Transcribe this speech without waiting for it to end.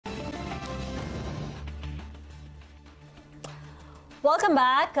Welcome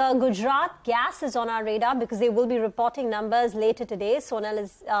back. Gujarat Gas is on our radar because they will be reporting numbers later today. Sonal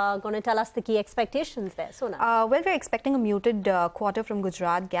is going to tell us the key expectations there. Sonal. Well, we're expecting a muted quarter from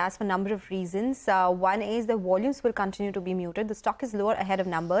Gujarat Gas for a number of reasons. One is the volumes will continue to be muted. The stock is lower ahead of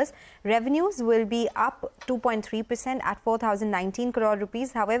numbers. Revenues will be up 2.3% at 4,019 crore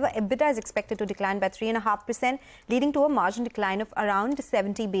rupees. However, EBITDA is expected to decline by 3.5%, leading to a margin decline of around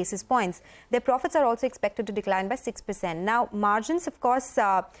 70 basis points. Their profits are also expected to decline by 6%. Now, margins, of course,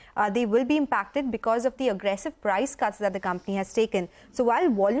 they will be impacted because of the aggressive price cuts that the company has taken. So while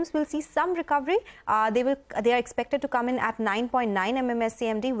volumes will see some recovery, they are expected to come in at 9.9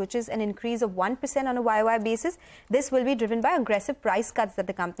 MMSCMD, which is an increase of 1% on a YOY basis. This will be driven by aggressive price cuts that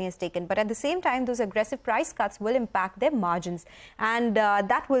the company has taken. But at the same time, those aggressive price cuts will impact their margins, and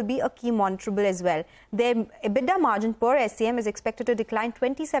that will be a key monitorable as well. Their EBITDA margin per SCM is expected to decline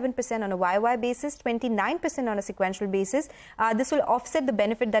 27% on a YOY basis, 29% on a sequential basis. This will offset the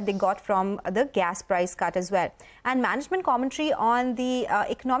benefit that they got from the gas price cut as well. And management commentary on the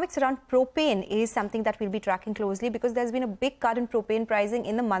economics around propane is something that we'll be tracking closely, because there's been a big cut in propane pricing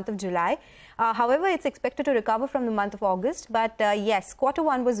in the month of July. However, it's expected to recover from the month of August. But yes,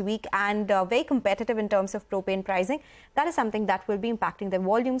 Q1 was weak and very competitive in terms of propane pricing. That is something that will be impacting their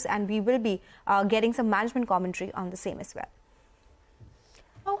volumes, and we will be getting some management commentary on the same as well.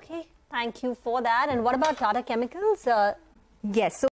 Okay, thank you for that. And what about Tata Chemicals? Yes. So